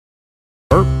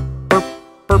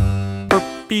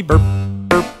burpy burp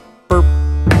burp burp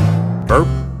burp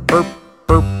burp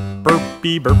burp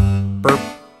burpy burp burp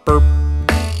burp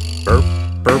burp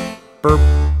burp burp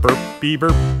burpy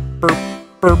burp burp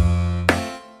burp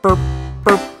burp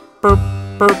burp burp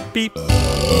burpy burp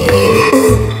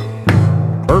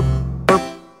burp burp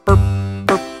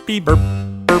burpy burp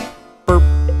burp burp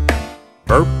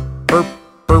burp burp burp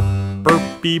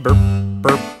burpy burp burp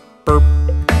burp burp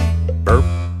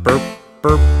burp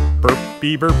burp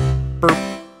burpy burp burp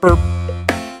burp burp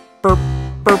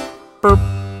burp burp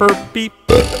burpy burp burp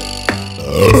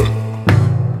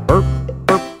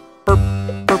burp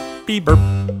burpy burp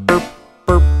burp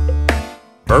burp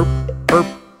burp burp burp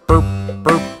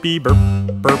burpy burp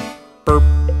burp burp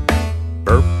burp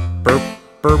burp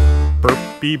burp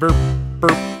burpy burp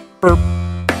burp burp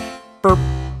burp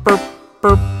burp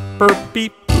burp burpy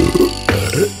burp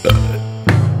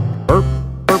burp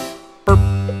burp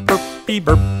burpy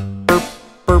burp burp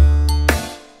burp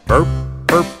burp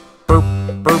burp burp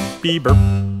burpy burp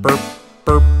burp burp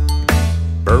burp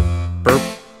burp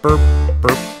burp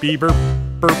burpy burp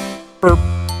burp burp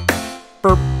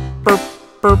burp burp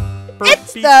burp.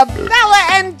 It's the Bella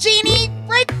and Jeannie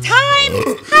Break Time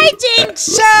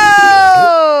Hijinks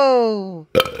Show!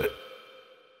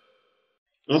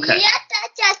 Okay.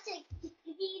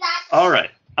 All right.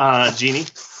 Jeannie,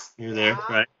 you're there,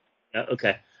 right? Yeah,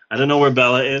 okay. I don't know where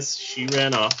Bella is. She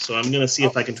ran off, so I'm going to see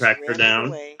if I can track her down.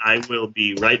 Away. I will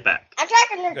be right back. I'm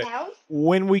tracking her Okay. down.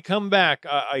 When we come back,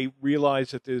 I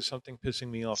realize that there's something pissing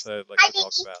me off that I'd like to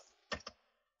talk about.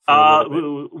 For a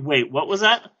little bit. Wait, what was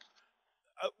that?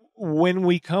 When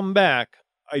we come back,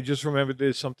 I just remembered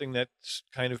there's something that's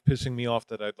kind of pissing me off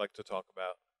that I'd like to talk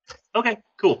about. Okay,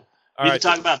 cool. All We right.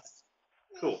 can talk about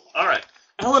that. Cool. All right.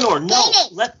 Eleanor, no.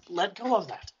 Dating. Let go of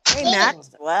that. Hey,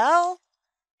 Maxwell.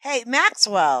 Hey,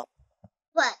 Maxwell.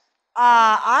 What?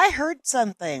 I heard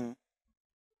something.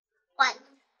 What?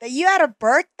 That you had a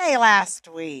birthday last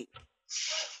week.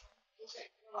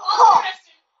 Oh,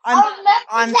 On, I remember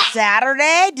on that.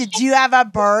 Saturday? Did you have a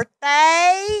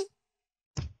birthday?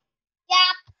 Yeah,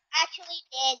 actually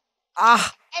did.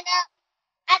 Ah, And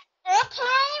at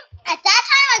that time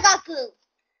I got goo.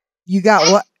 you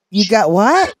got what? You got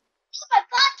what? It's my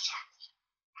podcast.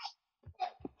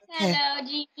 Okay. Hello,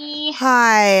 Jeannie.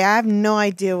 Hi, I have no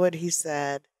idea what he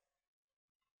said.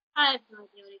 I have no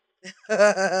idea what it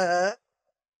is.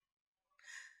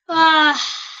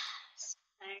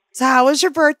 So how was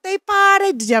your birthday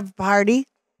party? Did you have a party?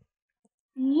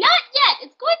 Not yet.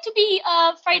 It's going to be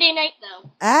Friday night though.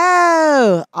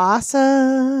 Oh,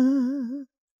 awesome.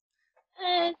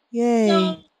 Yay.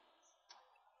 So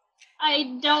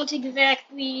I don't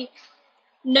exactly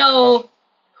know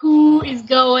who is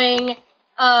going,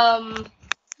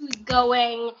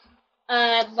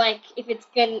 like if it's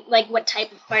gonna, like what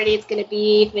type of party it's gonna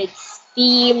be, if it's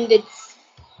themed. It's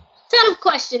a ton of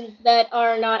questions that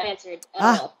are not answered at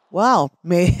all. Well,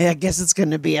 I guess it's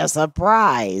going to be a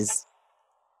surprise.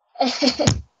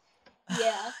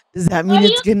 Yeah. Does that mean Are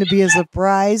it's you- going to be a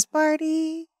surprise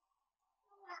party?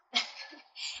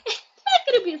 It's not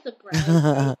gonna be a surprise.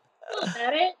 Right? Know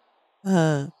about it.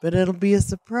 But it'll be a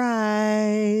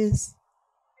surprise.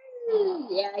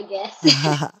 Yeah, I guess.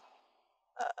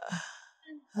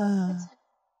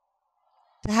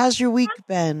 How's your week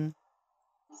been,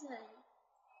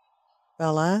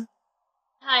 Bella?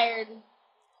 Tired.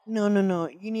 No.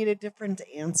 You need a different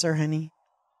answer, honey.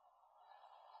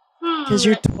 Because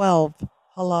you're Hmm. 12.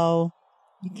 Hello.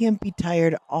 You can't be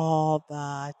tired all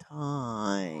the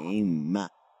time.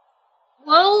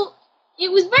 Well,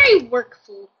 it was very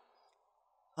workful.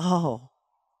 Oh.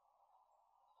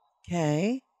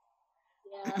 Okay.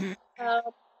 Yeah.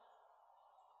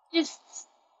 Just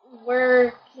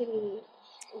work and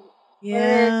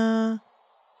Yeah.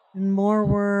 And more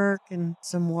work and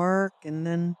some work. And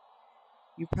then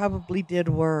you probably did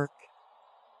work.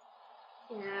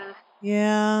 yeah.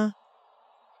 Yeah.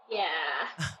 Yeah.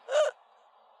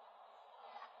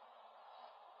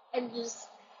 And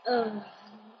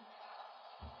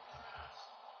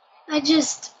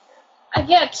just, I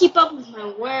gotta keep up with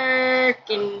my work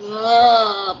and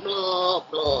blah, blah,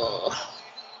 blah.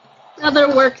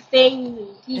 Other work things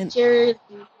and teachers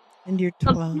and And you're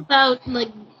something 12. about,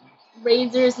 like,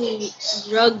 razors and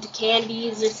drugged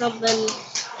candies or something.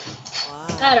 Wow.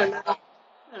 I don't know. I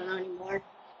don't know anymore.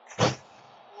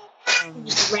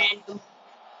 Just random.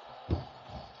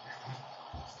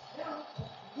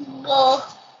 Well,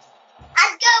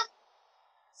 let's go.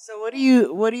 So what do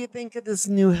you think of this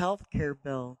new healthcare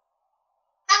bill?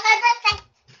 On my birthday.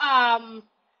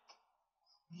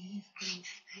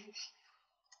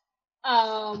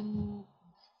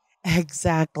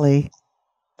 Exactly.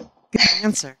 Good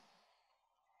answer.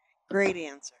 Great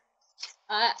answer.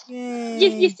 You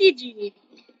Yay. see, Jeannie,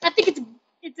 I think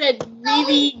it's a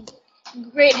really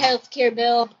great healthcare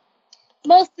bill,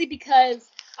 mostly because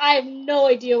I have no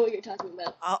idea what you're talking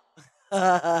about. Oh.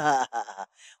 Well,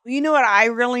 you know what I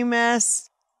really miss?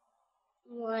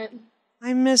 What?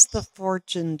 I miss the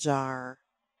fortune jar.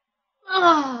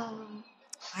 Oh,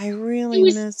 I it really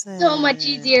was miss it. so much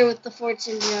easier with the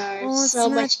fortune jar. Well, it's So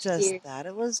not much just easier. that.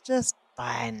 It was just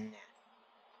fun.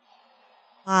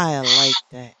 I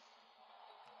liked it.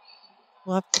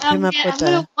 We'll have to come up with I'm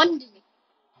gonna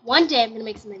one day I'm gonna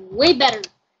make something way better. Way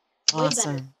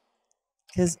awesome.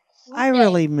 Because One I day.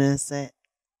 really miss it.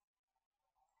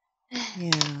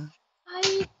 Yeah.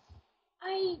 I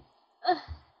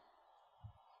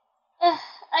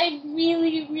I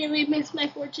really, really miss my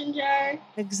fortune jar.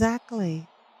 Exactly.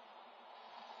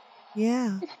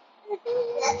 Yeah.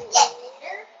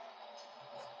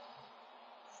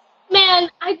 Man,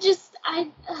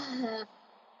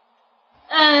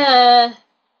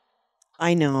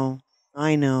 I know.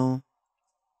 I know.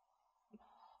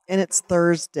 And it's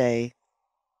Thursday.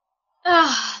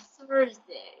 Thursday.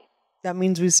 That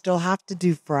means we still have to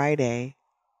do Friday.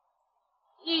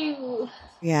 Ew.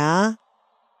 Yeah.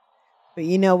 But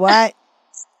you know what?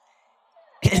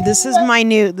 This is my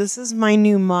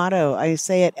new motto. I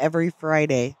say it every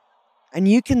Friday. And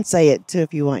you can say it too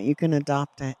if you want. You can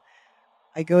adopt it.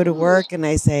 I go to work and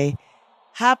I say,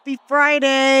 "Happy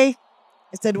Friday."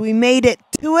 I said, "We made it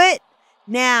to it.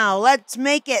 Now let's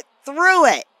make it through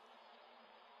it."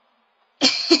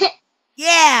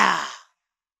 Yeah.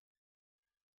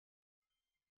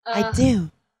 I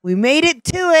do. We made it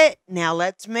to it. Now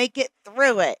let's make it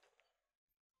through it.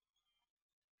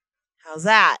 How's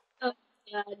that? Oh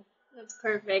God, that's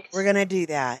perfect. We're going to do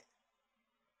that.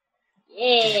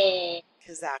 Yeah.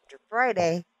 Because after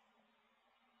Friday.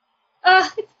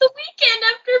 It's the weekend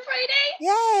after Friday.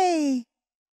 Yay.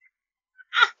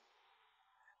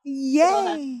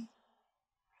 Yay.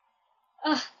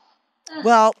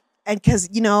 Well, and because,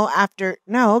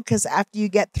 after you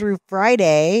get through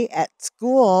Friday at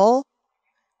school,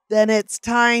 then it's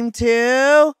time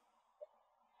to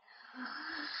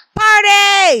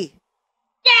party.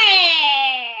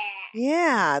 Yeah.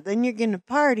 Yeah, then you're going to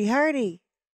party hardy.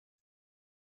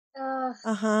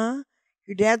 Uh-huh.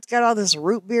 Your dad's got all this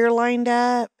root beer lined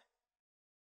up.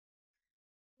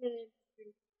 He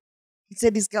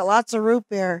said he's got lots of root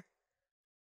beer.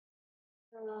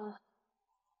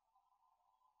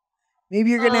 Maybe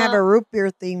you're going to have a root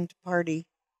beer themed party.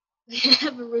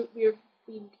 Have a root beer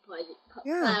themed party.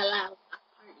 Yeah.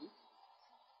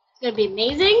 It's gonna be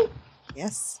amazing.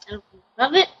 Yes. And we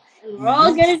love it. And we're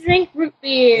all gonna drink root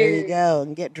beer. There you go,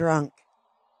 and get drunk.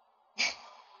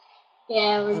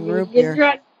 Yeah, we're On gonna root get beer.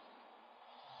 drunk.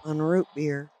 On root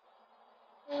beer.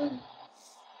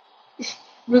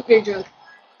 Root beer drunk.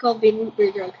 It's called being root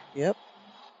beer drunk. Yep.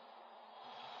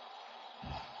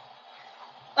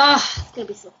 It's gonna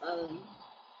be so fun.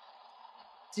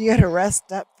 So you got to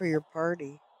rest up for your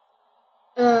party.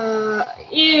 Resting.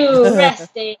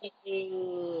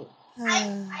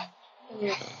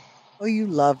 Oh, you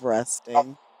love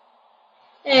resting.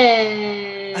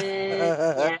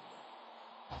 Yeah.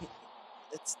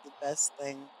 It's the best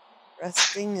thing.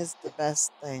 Resting is the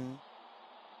best thing.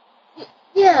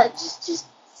 Yeah, just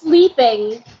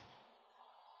sleeping.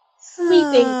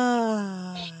 Sleeping.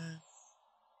 I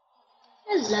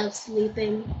love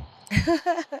sleeping.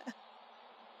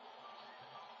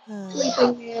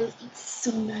 Sleeping, man. It's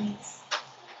so nice.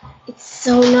 It's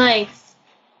so nice.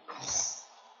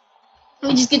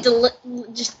 We just get to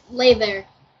just lay there.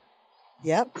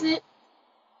 Yep. That's it.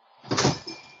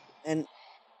 And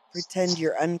pretend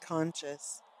you're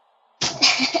unconscious.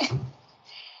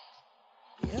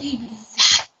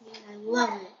 Exactly. I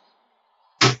love it.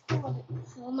 I love it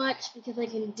so much because I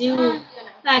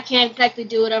can't exactly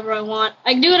do whatever I want.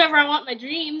 I can do whatever I want in my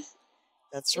dreams.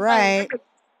 That's right.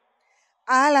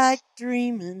 I like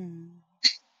dreaming.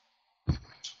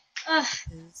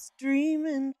 'Cause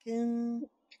dreaming can...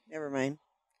 Never mind.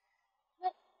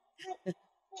 Is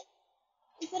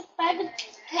it 5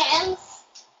 cans?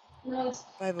 No, it's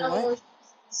 5 of what?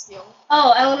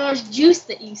 Oh, Eleanor's juice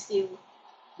that you steal.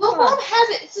 Well, Mom has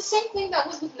it. It's the same thing that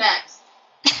was with Max.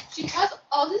 She has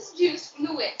all this juice from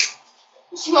the wick.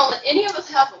 She won't let any of us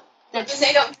have them. Then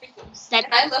they don't drink them. And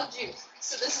I love juice.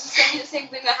 So this is going to be the same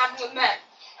thing that happened with Max.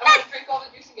 I'm going to drink all the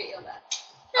juice and get yelled at.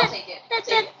 I'll take it.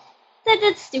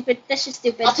 That's stupid. That's just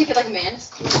stupid. I'll take it like a man.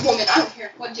 Woman, I don't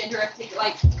care what gender I take it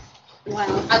like. Wow.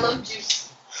 I love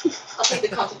juice. I'll take the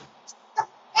consequences.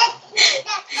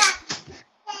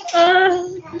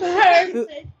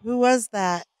 Perfect. Who was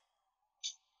that?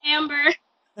 Amber.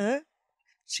 Huh?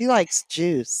 She likes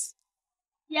juice.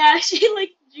 Yeah, she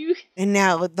likes juice. And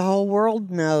now the whole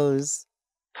world knows.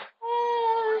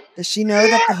 Does she know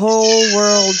that the whole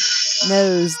world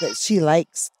knows that she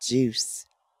likes juice?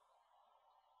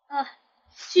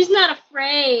 She's not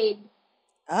afraid.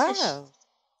 Oh.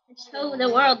 To show the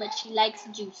world that she likes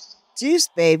juice. Juice,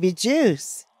 baby,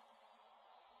 juice.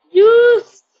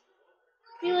 Juice!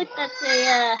 I feel like that's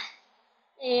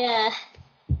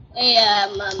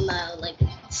like a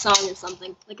song or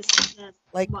something. Like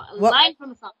Like a what? line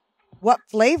from a song. What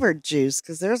flavored juice?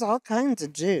 Because there's all kinds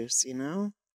of juice, you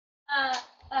know.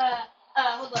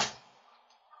 Hold on.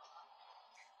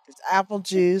 There's apple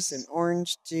juice and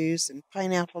orange juice and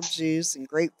pineapple juice and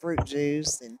grapefruit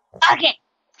juice and Okay.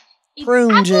 It's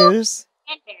prune apple juice.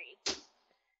 and berry.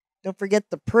 Don't forget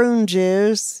the prune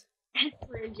juice.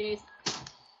 Prune juice.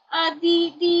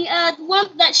 The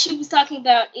one that she was talking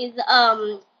about is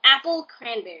apple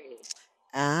cranberry.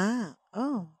 Ah,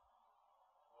 oh.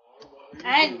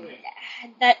 That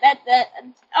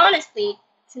honestly,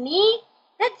 to me,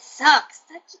 that sucks.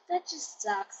 That just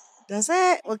sucks. Does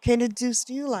it? What kind of juice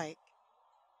do you like?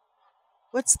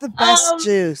 What's the best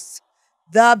juice?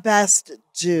 The best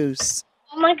juice.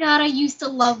 Oh my god, I used to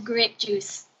love grape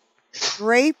juice.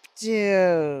 Grape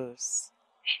juice.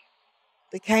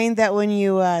 The kind that when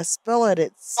you spill it,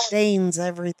 it stains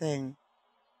everything.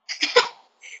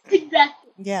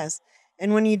 Exactly. Yes.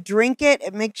 And when you drink it,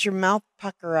 it makes your mouth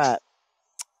pucker up.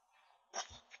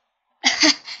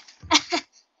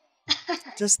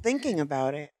 Just thinking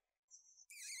about it.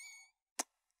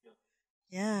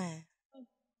 Yeah.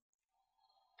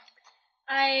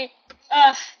 I'm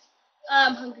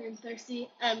hungry and thirsty.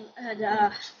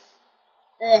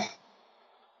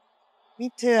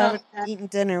 Me too. I haven't eaten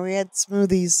dinner. We had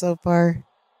smoothies so far.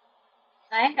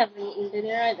 I haven't eaten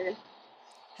dinner either.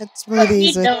 Had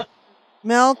smoothies with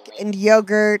milk and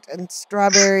yogurt and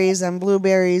strawberries and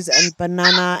blueberries and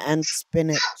banana and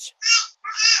spinach.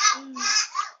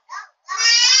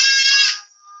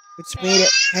 Which made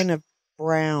it kind of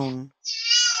brown.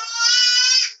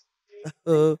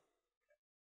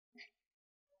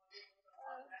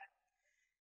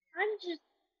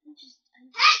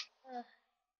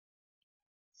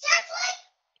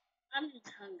 I'm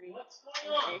just hungry. What's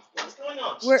going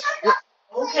on?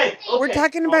 We're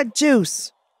talking about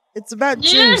juice. It's about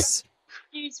juice.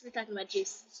 Juice. We're talking about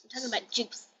juice. We're talking about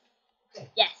juice.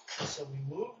 Yes. So we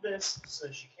move this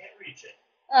so she can't reach it.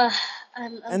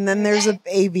 And then there's a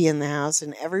baby in the house,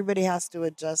 and everybody has to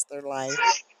adjust their life.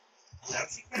 Now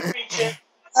she can reach it.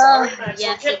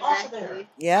 Yes, get off of exactly. there.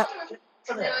 Yep.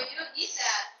 No, you don't eat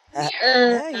that. No,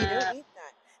 you don't eat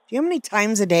that. Do you know how many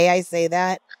times a day I say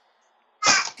that?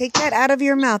 Take that out of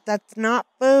your mouth. That's not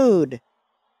food.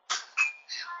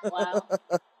 Wow.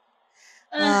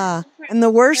 And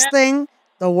the worst thing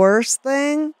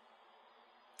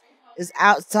is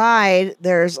outside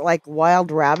there's like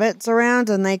wild rabbits around,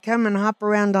 and they come and hop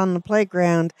around on the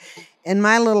playground, and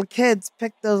my little kids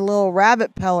pick those little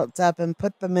rabbit pellets up and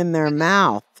put them in their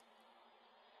mouth.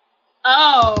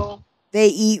 Oh. They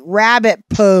eat rabbit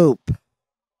poop.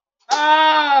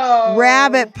 Oh.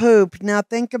 Rabbit poop. Now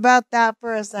think about that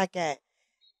for a second.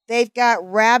 They've got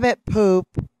rabbit poop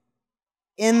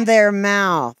in their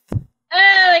mouth.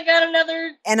 They got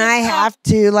another. And I have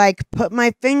to like put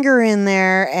my finger in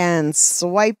there and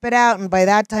swipe it out, and by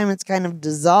that time it's kind of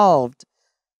dissolved.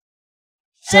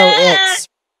 So it's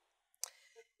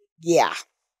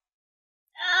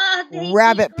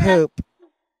rabbit poop.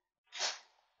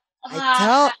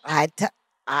 I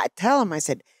tell him, I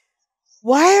said,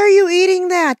 "Why are you eating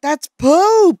that? That's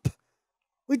poop.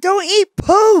 We don't eat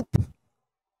poop.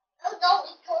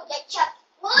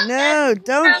 No,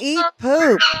 don't eat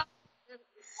poop.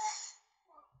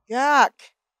 Yuck."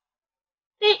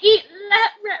 They eat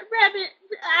rabbit.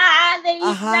 They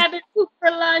eat rabbit poop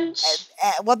for lunch.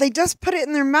 Well, they just put it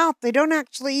in their mouth. They don't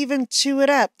actually even chew it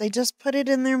up. They just put it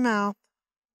in their mouth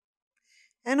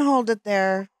and hold it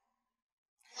there.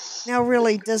 Now,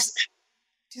 really, do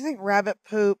you think rabbit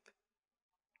poop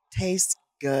tastes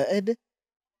good?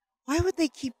 Why would they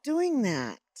keep doing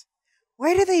that?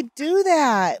 Why do they do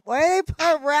that? Why do they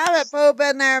put rabbit poop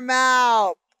in their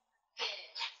mouth?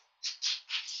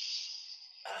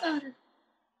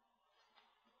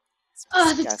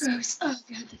 That's gross. Oh,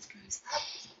 God, that's gross.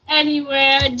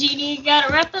 Anyway, Jeannie,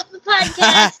 gotta wrap up the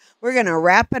podcast. We're going to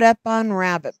wrap it up on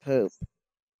rabbit poop.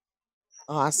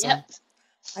 Awesome. Yep.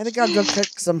 I think I'll go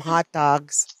cook some hot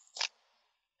dogs.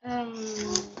 I don't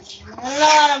know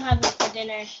what I'm having for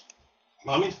dinner.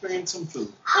 Mommy's bringing some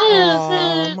food.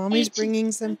 Oh, Mommy's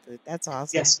bringing some food. That's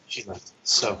awesome. Yes, she left.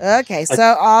 So. Okay,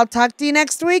 so I'll talk to you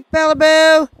next week, Bella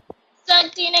Boo.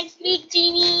 Talk to you next week,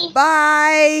 Jeannie.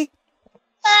 Bye.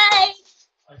 Bye.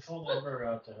 told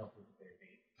Amber to help with the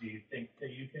baby. Do you think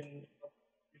that you can help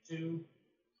you two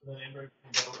so that Amber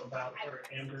can go about her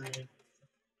Amber and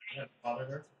bother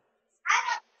her?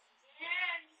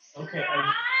 Okay,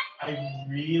 I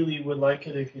really would like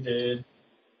it if you did.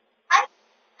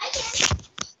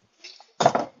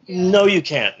 No, you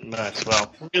can't,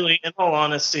 Maxwell. Really, in all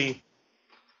honesty,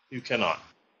 you cannot.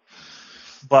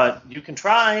 But you can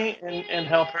try and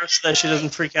help her so that she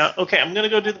doesn't freak out. Okay, I'm going to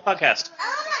go do the podcast.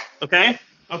 Okay?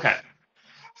 Okay.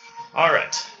 All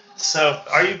right. So,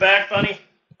 are you back, buddy?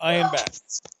 I am back.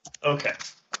 Okay.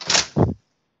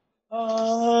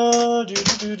 Okay.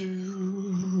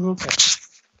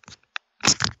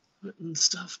 Putting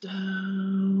stuff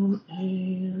down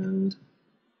and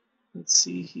let's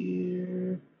see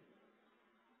here.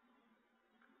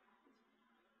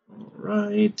 All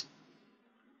right.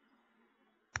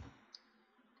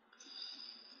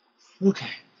 Okay.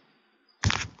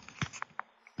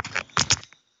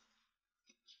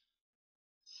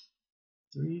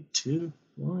 Three, two,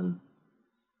 one.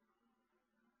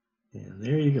 And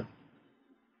there you go.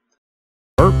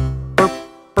 Burp, burp,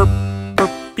 burp,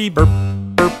 burpy burp,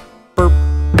 burp, burp.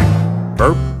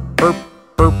 Burp, burp,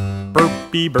 burp,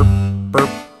 burpy burp, burp,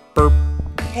 burp.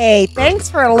 Hey, thanks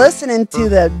for listening to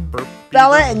the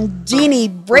Bella and Jeannie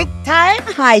Break Time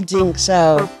Hijinks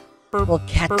Show. We'll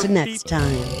catch you next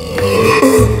time.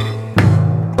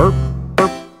 Burp,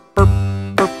 burp, burp,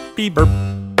 burpy burp,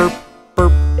 burp,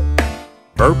 burp.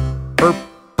 Burp, burp,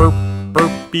 burp,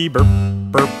 burpy burp,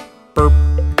 burp, burp.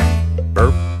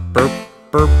 Burp, burp,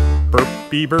 burp,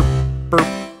 burpy burp, burp,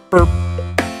 burp.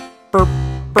 Burp,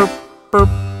 burp, burp,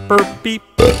 burpy.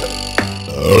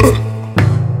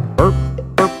 Burp,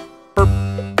 burp, burp,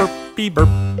 burpy burp,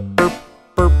 burp,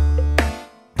 burp.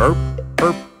 Burp,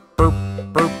 burp, burp,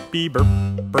 burpy burp,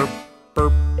 burp,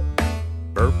 burp.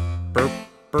 Burp, burp,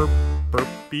 burp,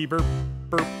 burpy burp,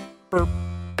 burp, burp.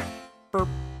 Burp,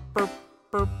 burp,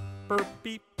 burp,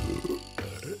 burpy.